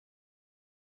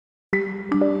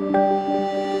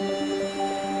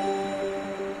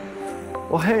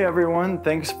Well, hey everyone,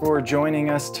 thanks for joining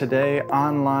us today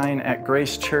online at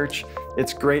Grace Church.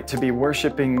 It's great to be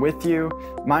worshiping with you.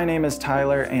 My name is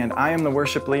Tyler and I am the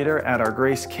worship leader at our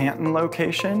Grace Canton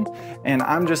location. And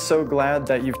I'm just so glad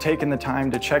that you've taken the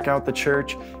time to check out the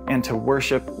church and to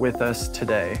worship with us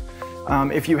today.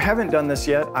 If you haven't done this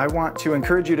yet, I want to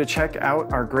encourage you to check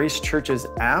out our Grace Church's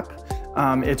app.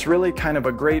 It's really kind of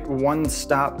a great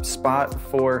one-stop spot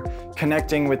for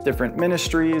connecting with different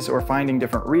ministries or finding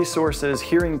different resources,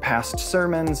 hearing past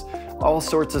sermons, all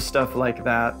sorts of stuff like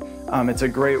that. It's a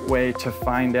great way to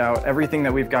find out everything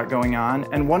that we've got going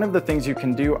on. And one of the things you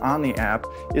can do on the app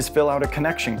is fill out a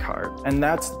connection card. And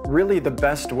that's really the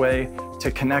best way to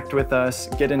connect with us,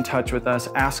 get in touch with us,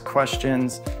 ask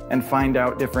questions, and find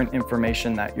out different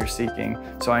information that you're seeking.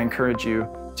 So I encourage you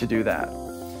to do that.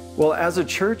 Well, as a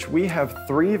church, we have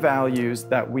three values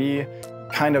that we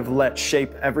kind of let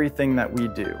shape everything that we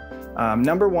do.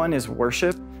 Number one is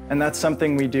worship, and that's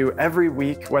something we do every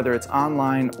week, whether it's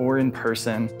online or in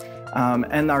person.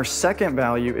 And our second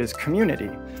value is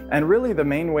community. And really the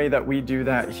main way that we do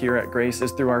that here at Grace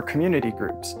is through our community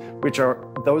groups,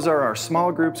 those are our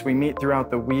small groups. We meet throughout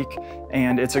the week,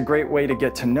 and it's a great way to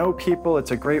get to know people.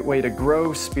 It's a great way to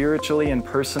grow spiritually and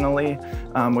personally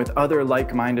with other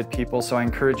like-minded people. So I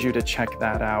encourage you to check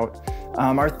that out.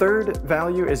 Our third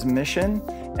value is mission,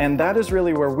 and that is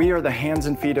really where we are the hands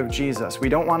and feet of Jesus. We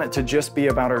don't want it to just be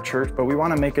about our church, but we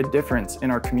want to make a difference in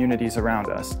our communities around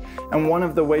us. And one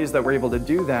of the ways that we're able to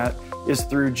do that is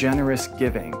through generous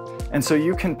giving. And so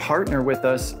you can partner with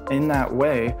us in that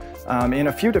way in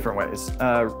a few different ways.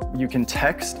 You can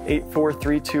text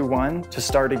 84321 to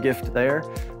start a gift there.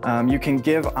 You can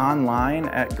give online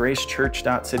at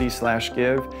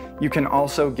gracechurch.city/give. You can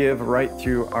also give right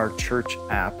through our church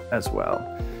app as well.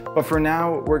 But for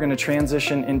now, we're going to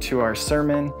transition into our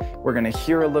sermon. We're going to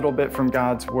hear a little bit from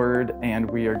God's word,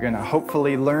 and we are going to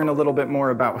hopefully learn a little bit more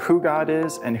about who God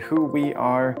is and who we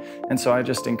are. And so I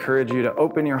just encourage you to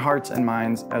open your hearts and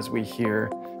minds as we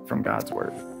hear from God's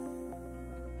word.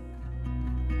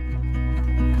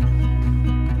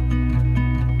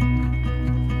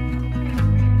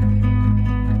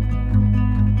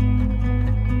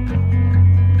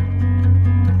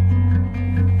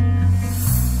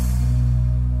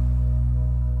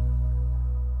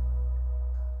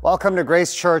 Welcome to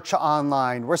Grace Church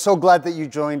Online. We're so glad that you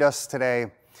joined us today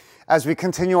as we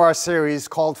continue our series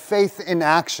called Faith in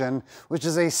Action, which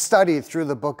is a study through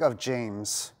the book of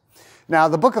James. Now,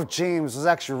 the book of James was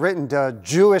actually written to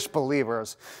Jewish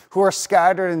believers who are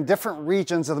scattered in different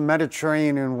regions of the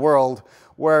Mediterranean world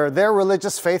where their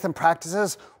religious faith and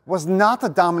practices was not the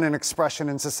dominant expression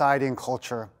in society and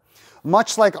culture.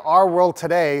 Much like our world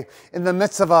today, in the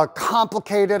midst of a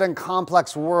complicated and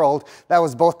complex world that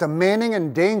was both demanding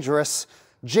and dangerous,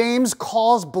 James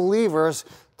calls believers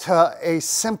to a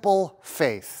simple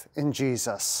faith in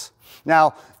Jesus.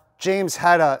 Now, James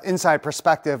had an inside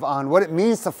perspective on what it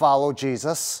means to follow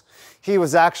Jesus. He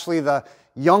was actually the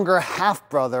younger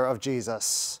half-brother of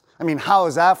Jesus. I mean, how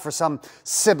is that for some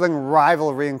sibling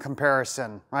rivalry in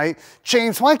comparison, right?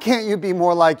 James, why can't you be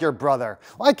more like your brother?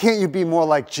 Why can't you be more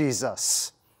like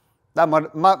Jesus? That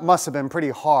must have been pretty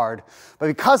hard. But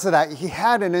because of that, he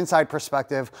had an inside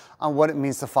perspective on what it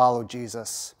means to follow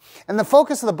Jesus. And the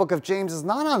focus of the book of James is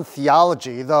not on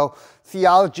theology, though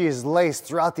theology is laced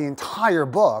throughout the entire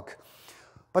book.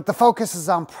 But the focus is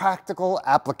on practical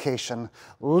application,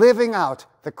 living out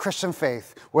the Christian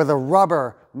faith where the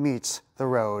rubber meets the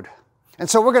road. And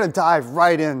so we're going to dive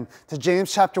right in to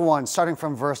James chapter 1, starting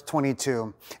from verse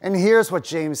 22. And here's what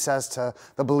James says to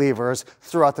the believers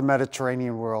throughout the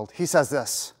Mediterranean world. He says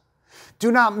this: "Do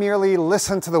not merely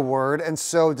listen to the word and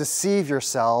so deceive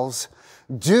yourselves.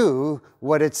 Do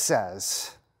what it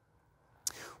says."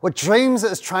 What James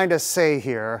is trying to say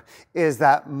here is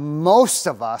that most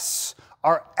of us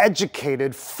are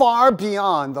educated far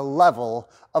beyond the level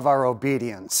of our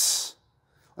obedience.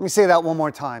 Let me say that one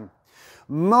more time.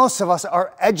 Most of us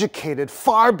are educated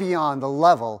far beyond the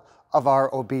level of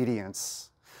our obedience.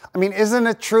 I mean, isn't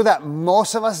it true that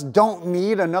most of us don't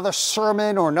need another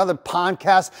sermon or another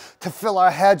podcast to fill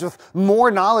our heads with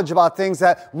more knowledge about things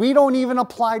that we don't even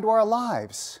apply to our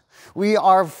lives? We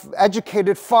are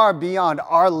educated far beyond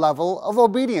our level of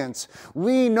obedience.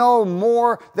 We know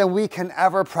more than we can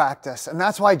ever practice. And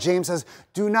that's why James says,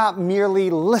 do not merely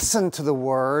listen to the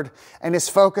word, and his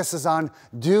focus is on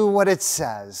do what it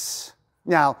says.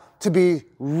 Now, to be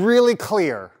really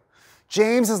clear,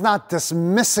 James is not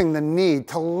dismissing the need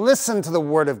to listen to the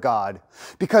Word of God,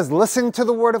 because listening to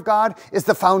the Word of God is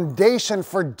the foundation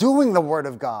for doing the Word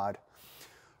of God.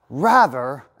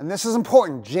 Rather, and this is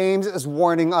important, James is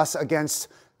warning us against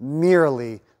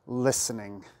merely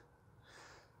listening.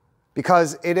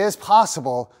 because it is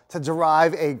possible to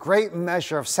derive a great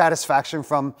measure of satisfaction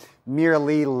from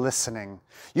merely listening.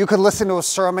 You could listen to a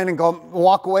sermon and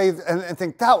walk away and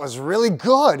think, that was really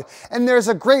good. And there's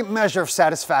a great measure of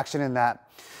satisfaction in that.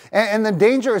 And the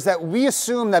danger is that we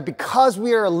assume that because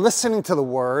we are listening to the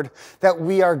word, that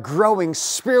we are growing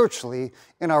spiritually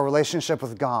in our relationship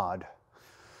with God.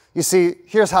 You see,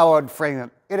 here's how I would frame it.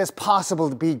 It is possible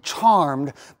to be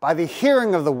charmed by the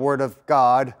hearing of the word of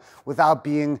God without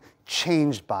being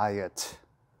changed by it.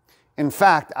 In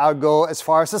fact, I would go as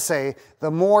far as to say,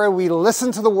 the more we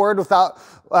listen to the word without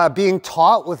being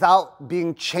taught, without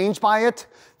being changed by it,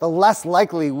 the less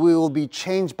likely we will be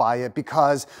changed by it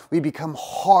because we become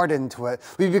hardened to it.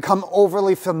 We become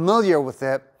overly familiar with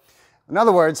it. In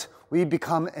other words, we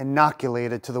become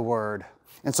inoculated to the word.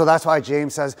 And so that's why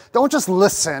James says, don't just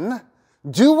listen,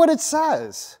 do what it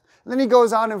says. And then he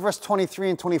goes on in verse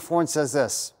 23 and 24 and says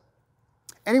this,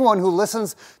 anyone who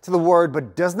listens to the word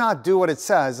but does not do what it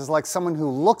says is like someone who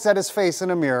looks at his face in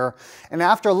a mirror and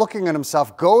after looking at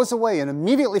himself goes away and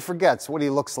immediately forgets what he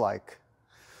looks like.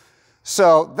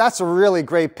 So that's a really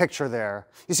great picture there.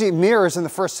 You see, mirrors in the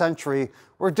first century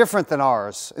were different than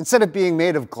ours. Instead of being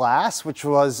made of glass, which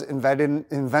was invented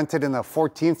in the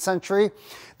 14th century,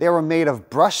 they were made of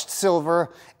brushed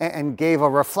silver and gave a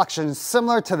reflection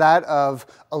similar to that of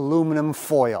aluminum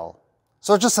foil.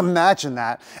 So just imagine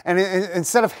that. And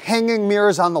instead of hanging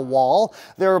mirrors on the wall,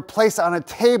 they were placed on a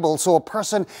table so a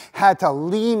person had to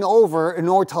lean over in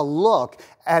order to look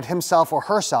at himself or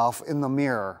herself in the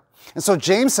mirror. And so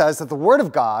James says that the Word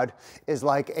of God is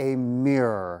like a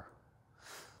mirror.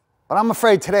 But I'm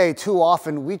afraid today, too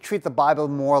often, we treat the Bible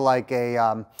more like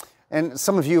and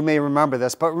some of you may remember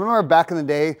this, but remember back in the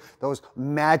day, those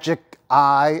magic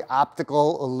eye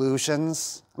optical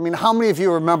illusions? I mean, how many of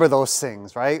you remember those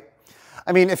things, right?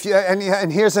 I mean,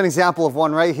 and here's an example of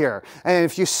one right here. And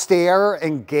if you stare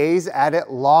and gaze at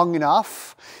it long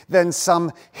enough, then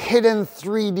some hidden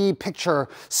 3D picture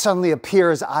suddenly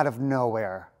appears out of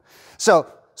nowhere. So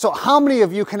how many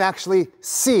of you can actually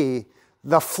see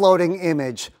the floating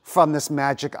image from this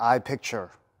magic eye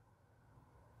picture?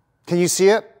 Can you see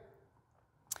it?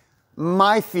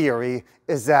 My theory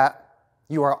is that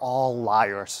you are all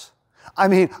liars. I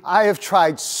mean, I have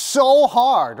tried so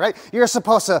hard, right? You're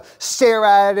supposed to stare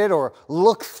at it or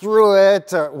look through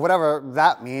it or whatever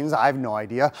that means. I have no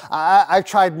idea. I've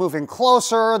tried moving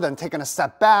closer, then taking a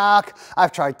step back.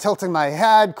 I've tried tilting my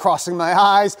head, crossing my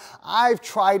eyes. I've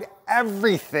tried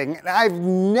everything, and I've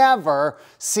never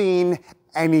seen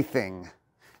anything.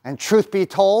 And truth be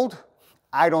told,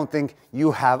 I don't think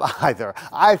you have either.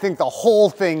 I think the whole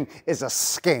thing is a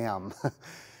scam.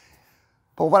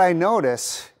 But what I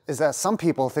notice is that some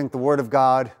people think the Word of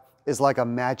God is like a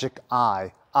magic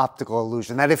eye optical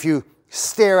illusion, that if you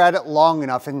stare at it long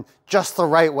enough in just the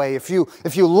right way, if you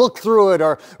look through it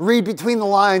or read between the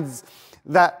lines,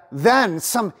 that then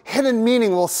some hidden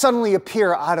meaning will suddenly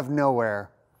appear out of nowhere.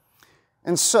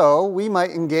 And so we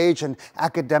might engage in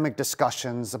academic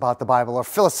discussions about the Bible or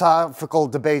philosophical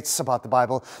debates about the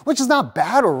Bible, which is not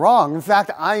bad or wrong. In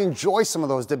fact, I enjoy some of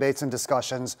those debates and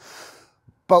discussions.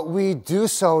 But we do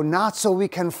so not so we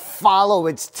can follow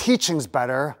its teachings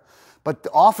better, but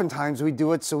oftentimes we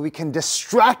do it so we can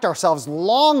distract ourselves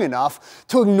long enough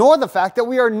to ignore the fact that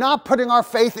we are not putting our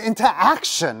faith into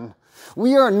action.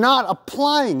 We are not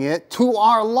applying it to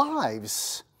our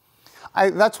lives.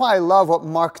 That's why I love what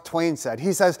Mark Twain said.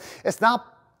 He says, it's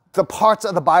not the parts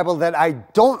of the Bible that I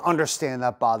don't understand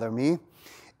that bother me.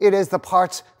 It is the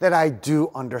parts that I do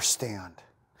understand.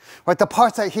 Right? The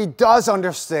parts that he does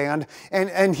understand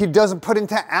and he doesn't put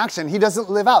into action, he doesn't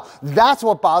live out. That's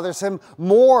what bothers him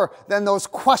more than those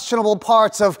questionable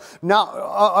parts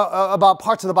about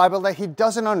parts of the Bible that he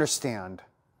doesn't understand.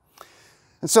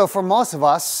 And so for most of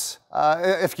us,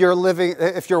 if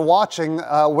you're watching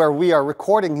where we are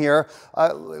recording here,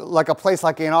 like a place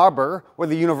like Ann Arbor, where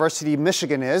the University of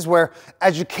Michigan is, where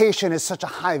education is such a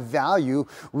high value,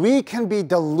 we can be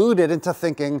deluded into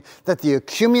thinking that the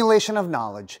accumulation of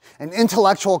knowledge and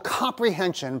intellectual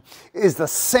comprehension is the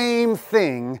same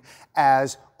thing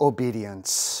as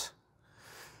obedience.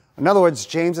 In other words,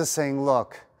 James is saying,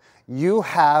 look, you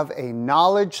have a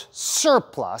knowledge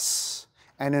surplus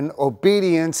and an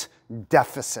obedience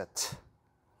deficit.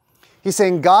 He's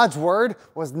saying God's word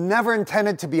was never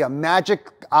intended to be a magic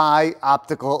eye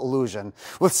optical illusion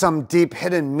with some deep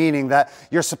hidden meaning that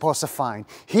you're supposed to find.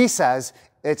 He says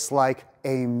it's like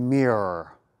a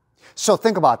mirror. So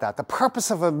think about that. The purpose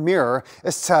of a mirror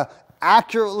is to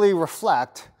accurately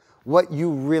reflect what you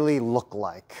really look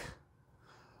like.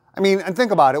 I mean, and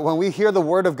think about it. When we hear the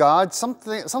word of God,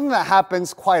 something that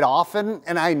happens quite often,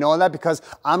 and I know that because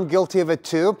I'm guilty of it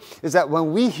too, is that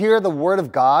when we hear the word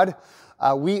of God,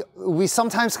 we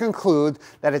sometimes conclude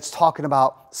that it's talking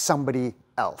about somebody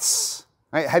else.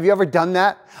 Right? Have you ever done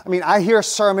that? I mean, I hear a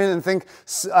sermon and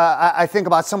I think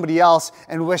about somebody else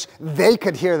and wish they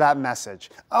could hear that message.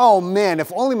 Oh man,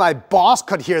 if only my boss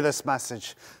could hear this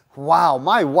message. Wow,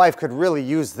 my wife could really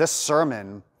use this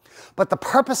sermon. But the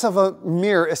purpose of a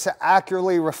mirror is to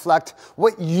accurately reflect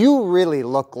what you really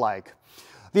look like.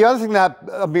 The other thing that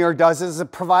a mirror does is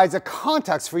it provides a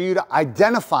context for you to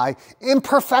identify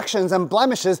imperfections and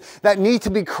blemishes that need to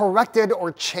be corrected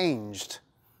or changed.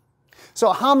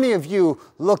 So how many of you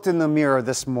looked in the mirror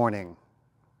this morning?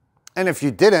 And if you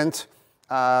didn't,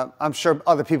 I'm sure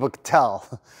other people could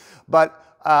tell. But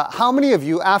how many of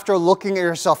you, after looking at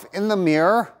yourself in the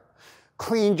mirror,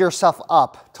 cleaned yourself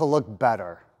up to look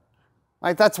better?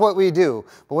 Right? That's what we do.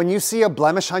 But when you see a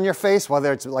blemish on your face,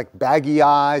 whether it's like baggy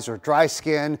eyes or dry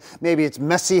skin, maybe it's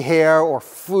messy hair or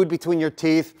food between your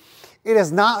teeth, it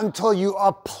is not until you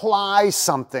apply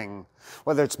something,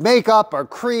 whether it's makeup or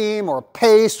cream or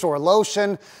paste or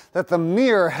lotion, that the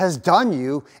mirror has done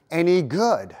you any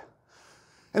good.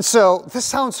 And so this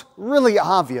sounds really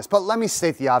obvious, but let me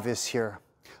state the obvious here.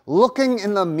 Looking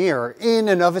in the mirror in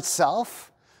and of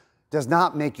itself does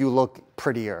not make you look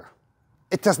prettier.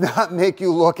 It does not make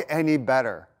you look any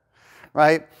better,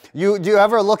 right? Do you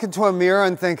ever look into a mirror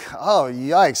and think, oh,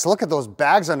 yikes, look at those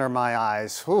bags under my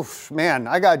eyes. Oof, man,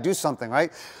 I got to do something,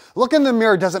 right? Look in the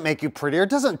mirror doesn't make you prettier. It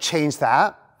doesn't change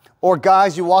that. Or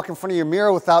guys, you walk in front of your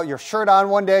mirror without your shirt on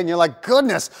one day and you're like,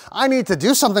 goodness, I need to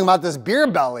do something about this beer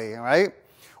belly, right?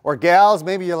 Or gals,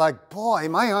 maybe you're like, boy,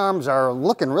 my arms are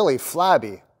looking really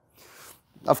flabby.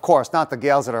 Of course, not the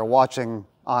gals that are watching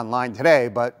online today,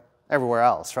 but everywhere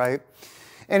else, right?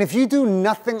 And if you do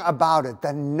nothing about it,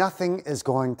 then nothing is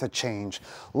going to change.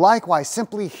 Likewise,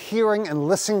 simply hearing and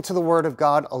listening to the Word of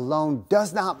God alone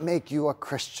does not make you a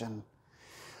Christian.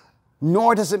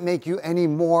 Nor does it make you any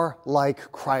more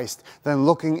like Christ than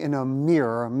looking in a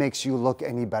mirror makes you look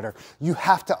any better. You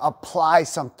have to apply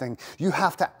something. You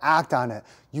have to act on it.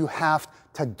 You have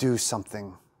to do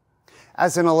something.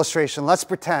 As an illustration, let's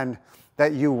pretend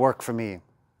that you work for me.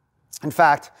 In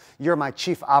fact, you're my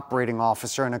chief operating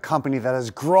officer in a company that is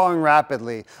growing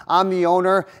rapidly. I'm the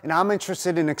owner and I'm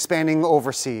interested in expanding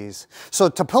overseas. So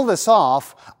to pull this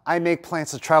off, I make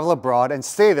plans to travel abroad and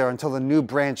stay there until the new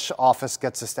branch office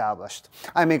gets established.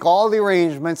 I make all the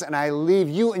arrangements and I leave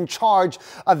you in charge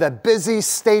of the busy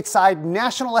stateside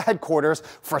national headquarters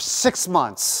for 6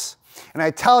 months. And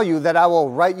I tell you that I will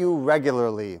write you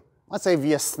regularly, let's say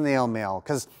via snail mail,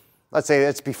 because let's say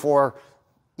it's before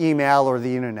email or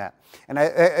the internet. And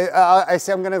I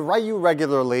say I'm going to write you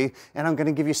regularly and I'm going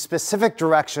to give you specific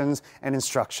directions and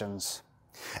instructions.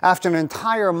 After an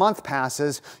entire month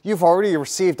passes, you've already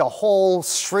received a whole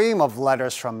stream of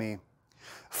letters from me.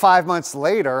 5 months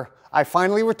later, I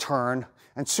finally return,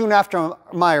 and soon after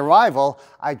my arrival,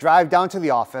 I drive down to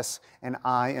the office and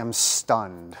I am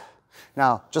stunned.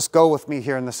 Now, just go with me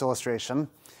here in this illustration.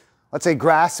 Let's say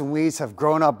grass and weeds have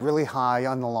grown up really high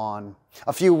on the lawn.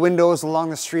 A few windows along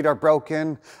the street are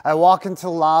broken. I walk into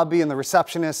the lobby and the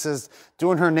receptionist is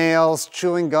doing her nails,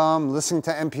 chewing gum, listening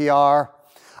to NPR.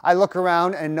 I look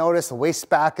around and notice the waste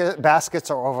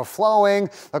baskets are overflowing,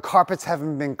 the carpets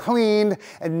haven't been cleaned,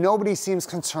 and nobody seems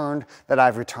concerned that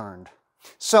I've returned.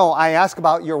 So I ask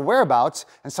about your whereabouts,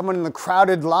 and someone in the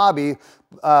crowded lobby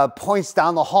points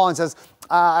down the hall and says,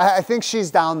 I think she's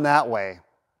down that way.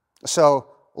 So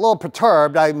a little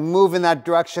perturbed, I move in that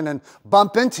direction and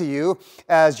bump into you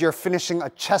as you're finishing a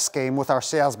chess game with our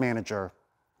sales manager.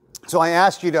 So I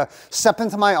asked you to step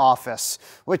into my office,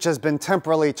 which has been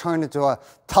temporarily turned into a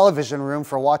television room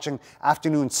for watching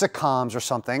afternoon sitcoms or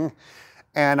something.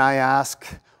 And I ask,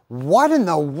 what in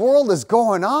the world is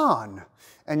going on?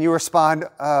 And you respond,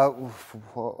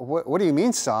 what do you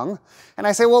mean, Sung? And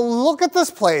I say, well, look at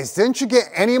this place. Didn't you get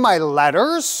any of my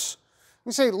letters?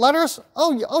 You say, letters?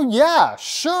 Oh yeah,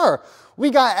 sure.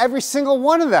 We got every single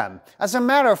one of them. As a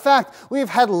matter of fact, we've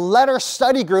had letter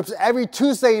study groups every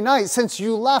Tuesday night since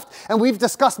you left, and we've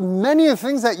discussed many of the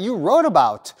things that you wrote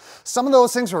about. Some of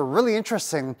those things were really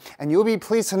interesting, and you'll be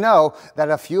pleased to know that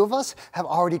a few of us have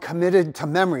already committed to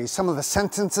memory some of the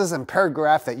sentences and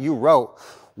paragraph that you wrote.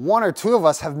 1 or 2 of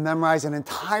us have memorized an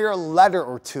entire letter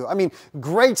or 2. I mean,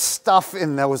 great stuff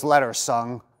in those letters,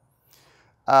 Sung.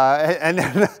 And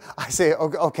then I say,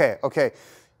 okay,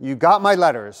 you got my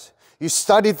letters. You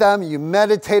studied them, you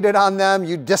meditated on them,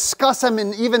 you discussed them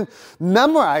and even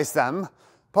memorized them.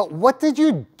 But what did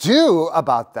you do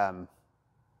about them?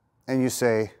 And you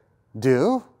say,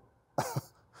 do?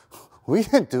 We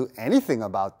didn't do anything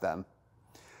about them.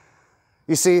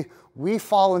 You see, we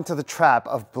fall into the trap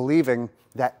of believing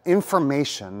that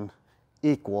information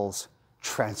equals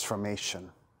transformation.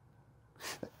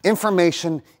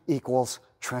 Information equals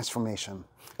transformation.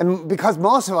 And because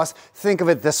most of us think of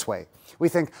it this way, we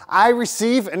think, I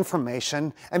receive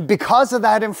information, and because of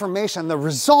that information, the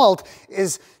result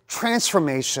is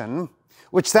transformation,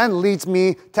 which then leads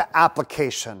me to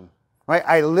application, right?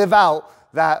 I live out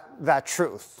that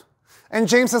truth. And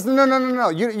James says, no,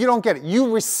 you don't get it.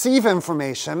 You receive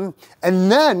information, and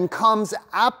then comes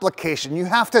application. You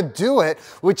have to do it,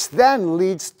 which then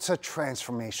leads to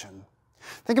transformation.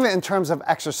 Think of it in terms of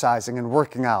exercising and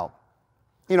working out.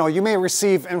 You know, you may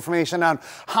receive information on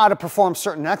how to perform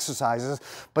certain exercises,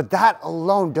 but that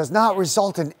alone does not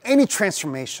result in any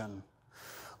transformation.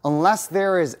 Unless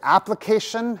there is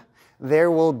application, there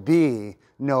will be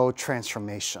no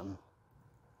transformation.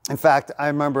 In fact, I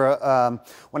remember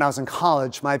when I was in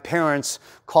college, my parents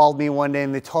called me one day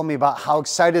and they told me about how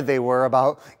excited they were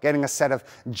about getting a set of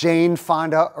Jane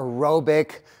Fonda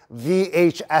aerobic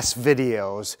VHS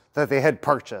videos that they had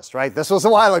purchased, right? This was a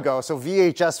while ago, so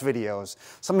VHS videos.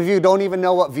 Some of you don't even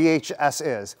know what VHS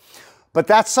is. But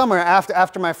that summer,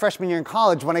 after my freshman year in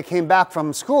college, when I came back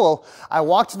from school, I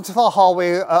walked into the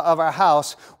hallway of our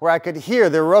house where I could hear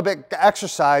the aerobic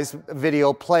exercise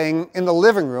video playing in the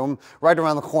living room right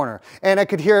around the corner. And I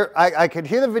could hear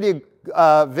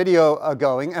the video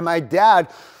going, and my dad,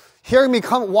 hearing me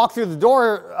walk through the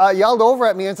door, yelled over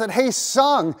at me and said, "Hey,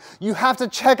 son, you have to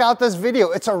check out this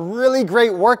video. It's a really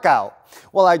great workout."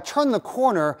 Well, I turned the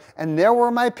corner, and there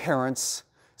were my parents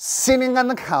sitting on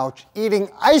the couch eating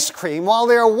ice cream while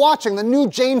they were watching the new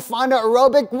Jane Fonda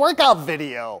aerobic workout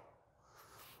video.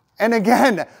 And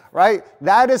again, right,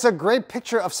 that is a great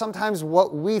picture of sometimes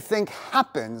what we think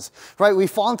happens, right? We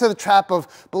fall into the trap of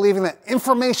believing that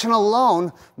information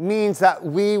alone means that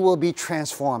we will be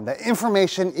transformed, that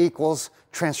information equals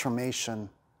transformation.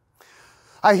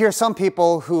 I hear some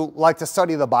people who like to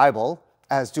study the Bible,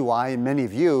 as do I and many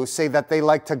of you, say that they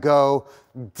like to go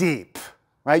deep.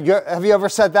 Right? Have you ever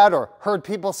said that or heard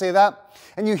people say that?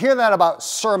 And you hear that about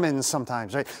sermons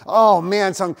sometimes, right? Oh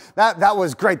man, son, that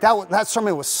was great. That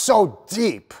sermon was so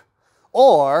deep.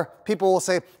 Or people will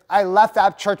say, I left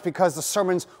that church because the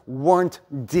sermons weren't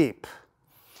deep.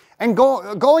 And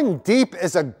going deep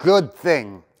is a good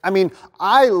thing. I mean,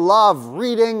 I love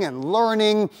reading and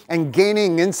learning and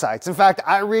gaining insights. In fact,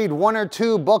 I read 1 or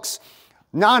 2 books,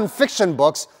 nonfiction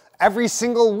books, every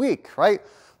single week, right?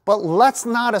 But let's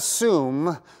not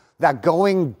assume that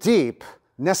going deep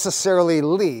necessarily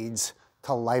leads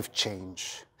to life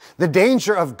change. The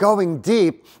danger of going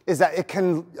deep is that it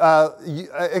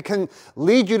can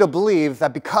lead you to believe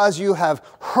that because you have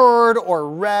heard or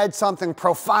read something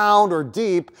profound or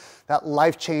deep, that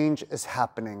life change is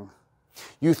happening.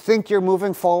 You think you're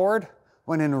moving forward,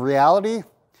 when in reality,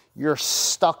 you're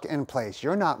stuck in place.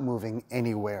 You're not moving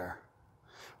anywhere.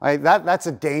 Right? That's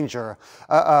a danger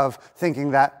of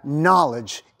thinking that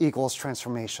knowledge equals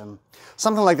transformation.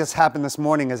 Something like this happened this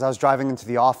morning as I was driving into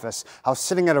the office. I was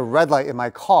sitting at a red light in my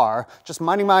car, just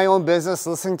minding my own business,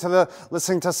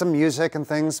 listening to some music and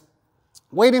things,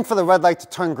 waiting for the red light to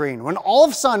turn green, when all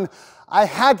of a sudden I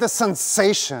had the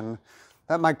sensation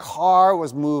that my car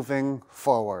was moving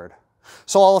forward.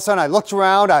 So all of a sudden I looked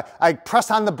around, I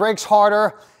pressed on the brakes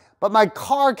harder, but my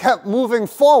car kept moving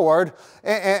forward,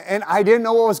 and I didn't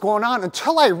know what was going on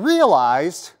until I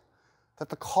realized that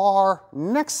the car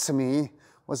next to me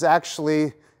was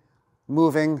actually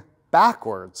moving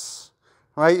backwards.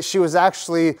 Right? She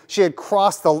had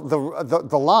crossed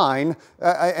the line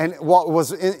and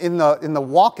was in the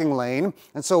walking lane,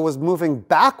 and so was moving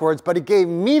backwards, but it gave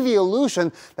me the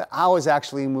illusion that I was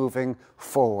actually moving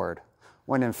forward,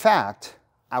 when in fact,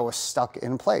 I was stuck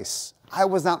in place. I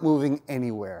was not moving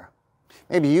anywhere.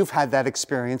 Maybe you've had that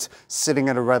experience sitting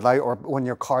at a red light or when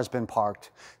your car's been parked.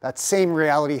 That same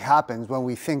reality happens when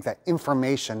we think that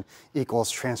information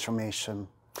equals transformation.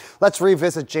 Let's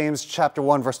revisit James chapter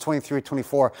 1, verse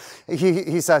 23-24.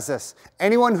 He says this,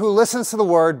 "Anyone who listens to the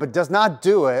word but does not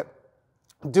do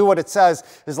what it says,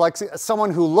 is like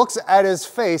someone who looks at his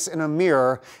face in a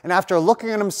mirror and after looking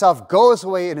at himself goes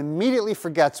away and immediately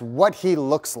forgets what he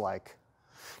looks like."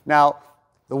 Now,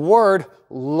 the word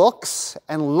looks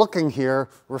and looking here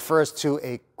refers to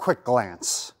a quick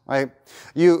glance, right?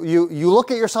 You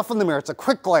look at yourself in the mirror, it's a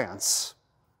quick glance.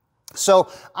 So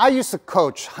I used to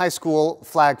coach high school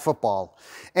flag football.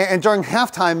 And during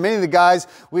halftime, many of the guys,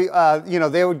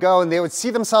 they would go and they would see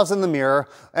themselves in the mirror.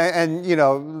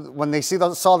 And when they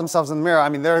saw themselves in the mirror, I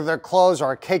mean, their clothes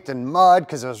are caked in mud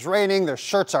because it was raining. Their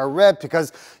shirts are ripped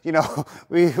because, we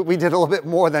did a little bit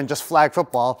more than just flag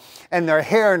football. And their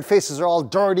hair and faces are all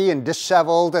dirty and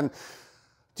disheveled. And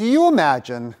do you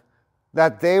imagine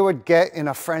that they would get in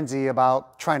a frenzy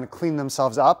about trying to clean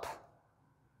themselves up?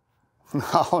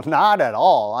 No, not at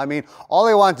all. I mean, all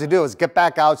they wanted to do was get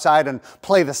back outside and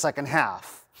play the second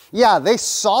half. Yeah, they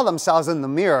saw themselves in the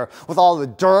mirror with all the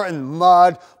dirt and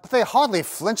mud, but they hardly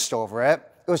flinched over it.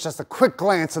 It was just a quick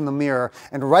glance in the mirror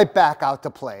and right back out to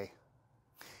play.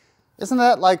 Isn't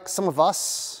that like some of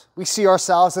us? We see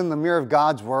ourselves in the mirror of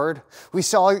God's Word. We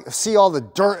see all the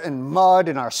dirt and mud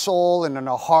in our soul and in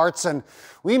our hearts, and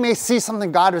we may see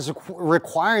something God is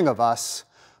requiring of us,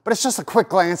 but it's just a quick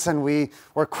glance and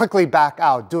we're quickly back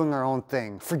out doing our own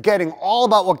thing, forgetting all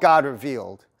about what God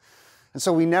revealed. And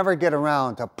so we never get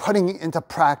around to putting into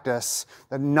practice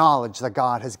the knowledge that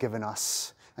God has given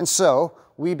us. And so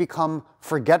we become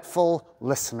forgetful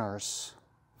listeners.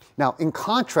 Now, in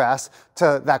contrast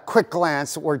to that quick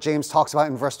glance where James talks about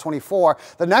in verse 24,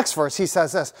 the next verse, he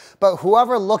says this, "But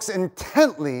whoever looks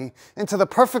intently into the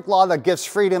perfect law that gives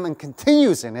freedom and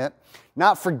continues in it,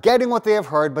 not forgetting what they have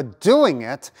heard, but doing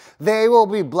it, they will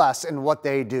be blessed in what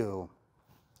they do."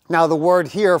 Now, the word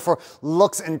here for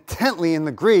looks intently in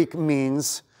the Greek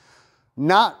means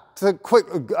not to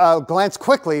glance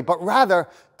quickly, but rather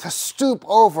to stoop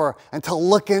over and to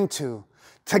look into,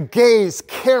 to gaze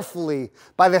carefully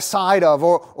by the side of,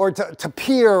 or to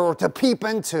peer or to peep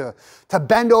into, to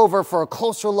bend over for a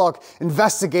closer look,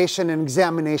 investigation and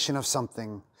examination of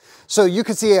something. So you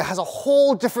can see it has a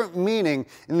whole different meaning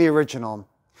in the original.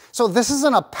 So this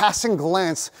isn't a passing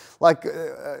glance like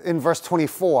in verse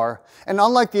 24. And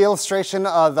unlike the illustration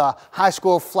of the high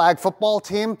school flag football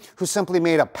team who simply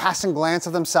made a passing glance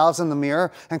of themselves in the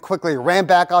mirror and quickly ran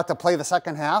back out to play the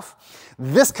second half,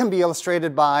 this can be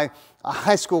illustrated by a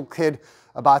high school kid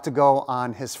about to go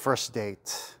on his first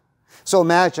date. So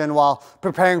imagine while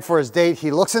preparing for his date,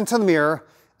 he looks into the mirror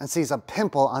and sees a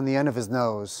pimple on the end of his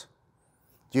nose.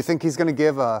 Do you think he's going to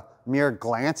give a mere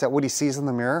glance at what he sees in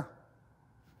the mirror?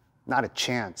 Not a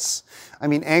chance. I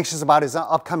mean, anxious about his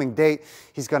upcoming date,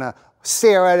 he's going to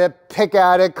stare at it, pick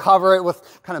at it, cover it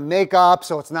with kind of makeup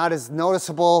so it's not as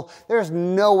noticeable. There's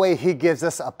no way he gives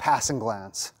this a passing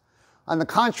glance. On the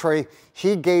contrary,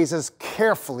 he gazes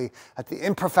carefully at the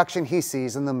imperfection he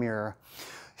sees in the mirror.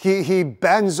 He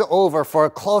bends over for a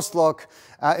close look,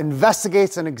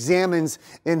 investigates and examines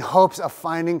in hopes of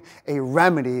finding a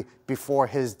remedy before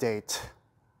his date.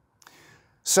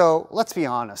 So let's be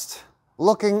honest.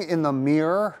 Looking in the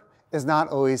mirror is not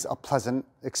always a pleasant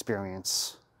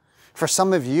experience. For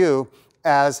some of you,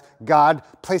 as God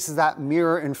places that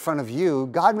mirror in front of you,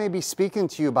 God may be speaking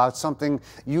to you about something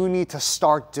you need to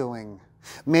start doing.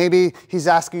 Maybe he's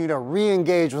asking you to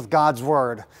re-engage with God's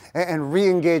word and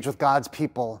re-engage with God's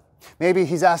people. Maybe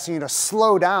he's asking you to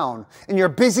slow down in your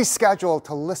busy schedule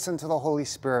to listen to the Holy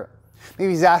Spirit.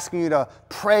 Maybe he's asking you to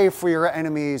pray for your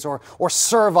enemies or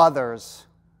serve others.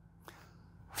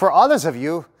 For others of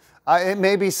you, it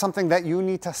may be something that you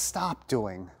need to stop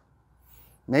doing.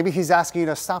 Maybe he's asking you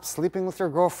to stop sleeping with your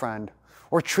girlfriend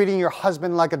or treating your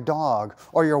husband like a dog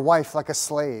or your wife like a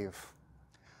slave.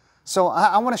 So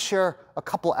I want to share a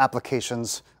couple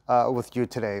applications with you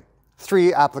today.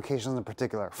 3 applications in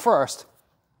particular. First,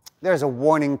 there's a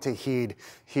warning to heed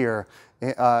here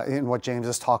in what James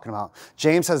is talking about.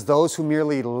 James says those who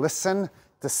merely listen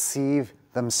deceive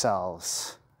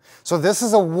themselves. So this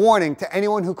is a warning to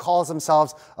anyone who calls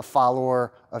themselves a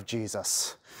follower of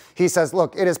Jesus. He says,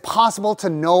 look, it is possible to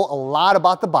know a lot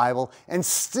about the Bible and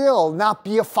still not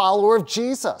be a follower of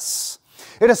Jesus.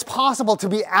 It is possible to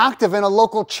be active in a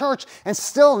local church and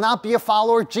still not be a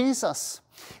follower of Jesus.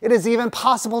 It is even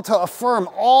possible to affirm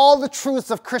all the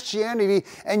truths of Christianity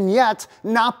and yet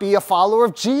not be a follower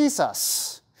of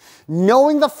Jesus.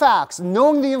 Knowing the facts,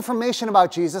 knowing the information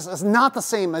about Jesus is not the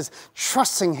same as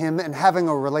trusting him and having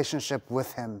a relationship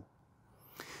with him.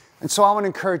 And so I want to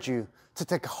encourage you to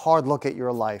take a hard look at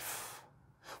your life.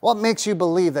 What makes you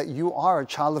believe that you are a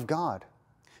child of God?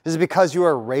 Is it because you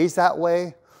were raised that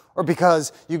way? Or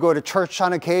because you go to church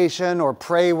on occasion or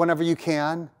pray whenever you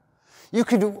can? You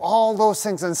can do all those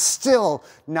things and still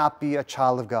not be a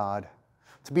child of God.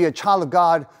 To be a child of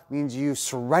God means you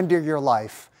surrender your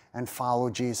life and follow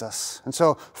Jesus. And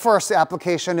so first, the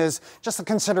application is just a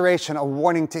consideration, a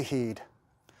warning to heed.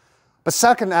 But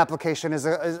second application is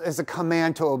a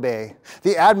command to obey.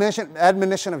 The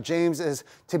admonition of James is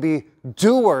to be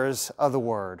doers of the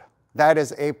word. That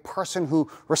is a person who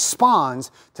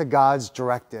responds to God's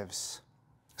directives.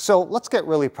 So let's get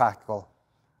really practical.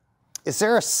 Is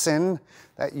there a sin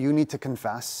that you need to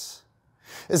confess?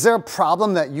 Is there a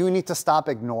problem that you need to stop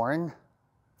ignoring?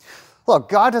 Look,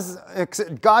 God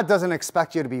doesn't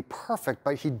expect you to be perfect,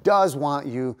 but He does want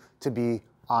you to be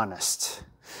honest.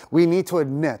 We need to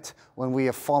admit when we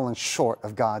have fallen short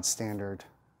of God's standard.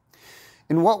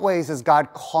 In what ways is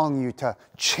God calling you to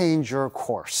change your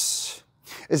course?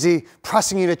 Is He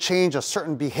pressing you to change a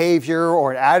certain behavior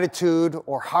or an attitude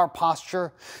or heart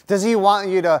posture? Does He want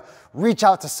you to reach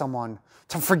out to someone,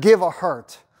 to forgive a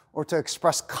hurt, or to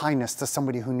express kindness to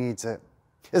somebody who needs it?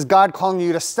 Is God calling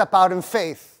you to step out in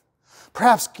faith?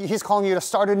 Perhaps He's calling you to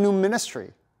start a new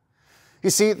ministry. You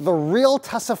see, the real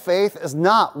test of faith is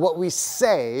not what we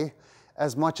say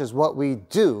as much as what we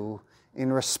do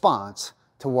in response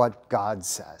to what God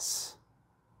says.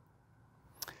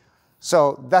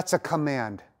 So that's a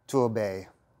command to obey.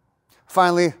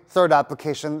 Finally, third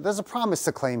application, there's a promise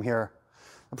to claim here.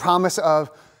 The promise of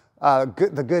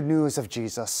the good news of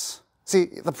Jesus. See,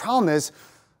 the problem is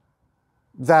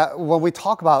that when we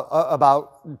talk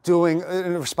about doing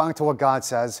and responding to what God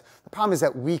says, the problem is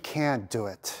that we can't do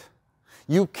it.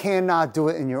 You cannot do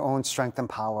it in your own strength and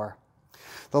power.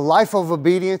 The life of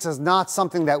obedience is not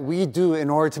something that we do in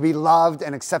order to be loved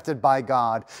and accepted by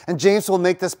God. And James will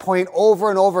make this point over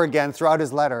and over again throughout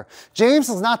his letter. James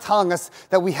is not telling us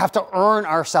that we have to earn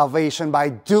our salvation by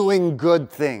doing good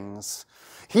things.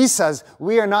 He says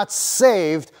we are not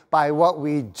saved by what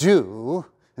we do.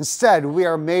 Instead, we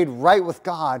are made right with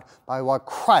God by what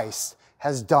Christ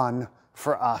has done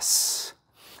for us.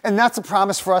 And that's a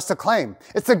promise for us to claim.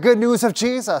 It's the good news of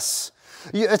Jesus.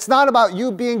 It's not about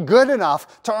you being good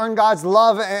enough to earn God's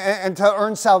love and to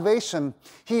earn salvation.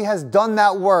 He has done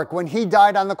that work. When He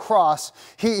died on the cross,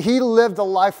 He lived a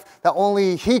life that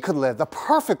only He could live, the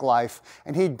perfect life,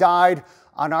 and He died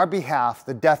on our behalf,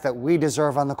 the death that we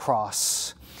deserve on the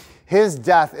cross. His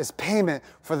death is payment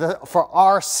for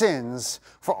our sins,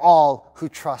 for all who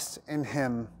trust in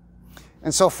Him.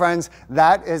 And so, friends,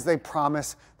 that is the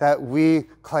promise that we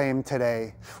claim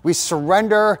today. We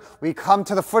surrender, we come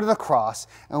to the foot of the cross,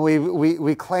 and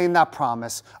we claim that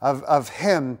promise of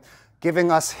Him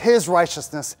giving us His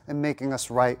righteousness and making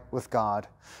us right with God.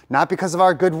 Not because of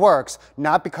our good works,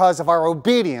 not because of our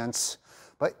obedience,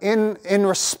 but in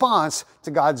response to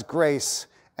God's grace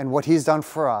and what He's done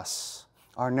for us.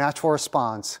 Our natural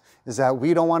response is that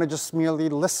we don't want to just merely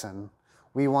listen.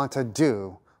 We want to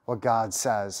do what God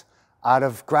says, out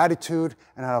of gratitude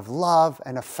and out of love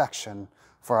and affection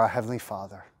for our Heavenly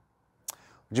Father.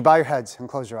 Would you bow your heads and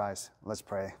close your eyes? Let's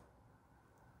pray.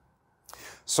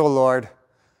 So, Lord,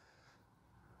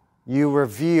 You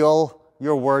reveal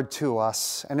Your word to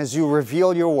us, and as You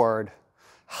reveal Your word,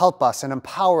 help us and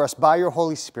empower us by Your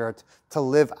Holy Spirit to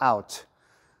live out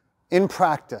in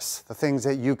practice the things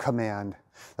that You command,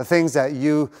 the things that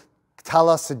You tell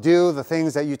us to do, the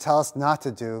things that You tell us not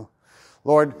to do.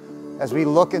 Lord, as we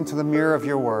look into the mirror of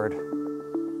Your word,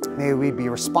 may we be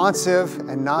responsive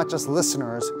and not just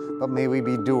listeners, but may we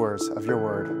be doers of Your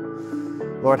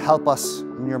word. Lord, help us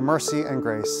in Your mercy and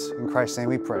grace. In Christ's name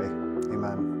we pray.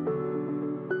 Amen.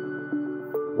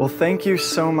 Well, thank you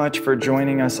so much for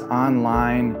joining us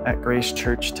online at Grace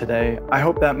Church today. I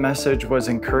hope that message was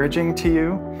encouraging to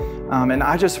you. And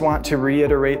I just want to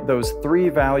reiterate those three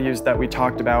values that we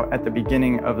talked about at the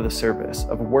beginning of the service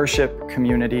of worship,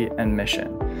 community, and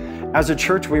mission. As a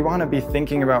church, we want to be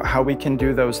thinking about how we can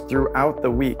do those throughout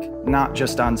the week, not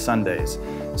just on Sundays.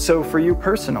 So for you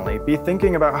personally, be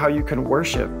thinking about how you can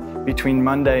worship between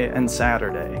Monday and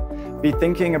Saturday. Be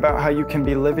thinking about how you can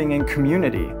be living in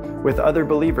community with other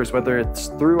believers, whether it's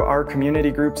through our community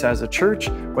groups as a church,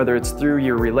 whether it's through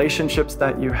your relationships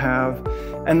that you have,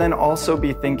 and then also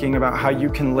be thinking about how you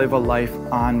can live a life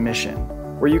on mission,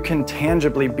 where you can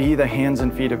tangibly be the hands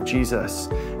and feet of Jesus.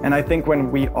 And I think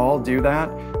when we all do that,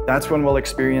 that's when we'll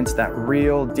experience that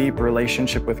real deep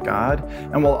relationship with God,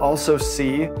 and we'll also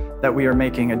see that we are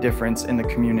making a difference in the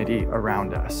community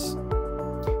around us.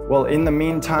 Well, in the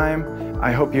meantime,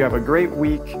 I hope you have a great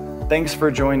week. Thanks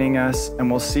for joining us, and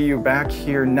we'll see you back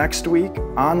here next week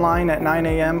online at 9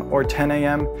 a.m. or 10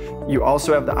 a.m. You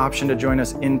also have the option to join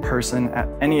us in person at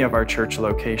any of our church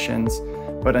locations.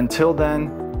 But until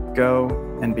then, go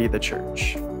and be the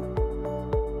church.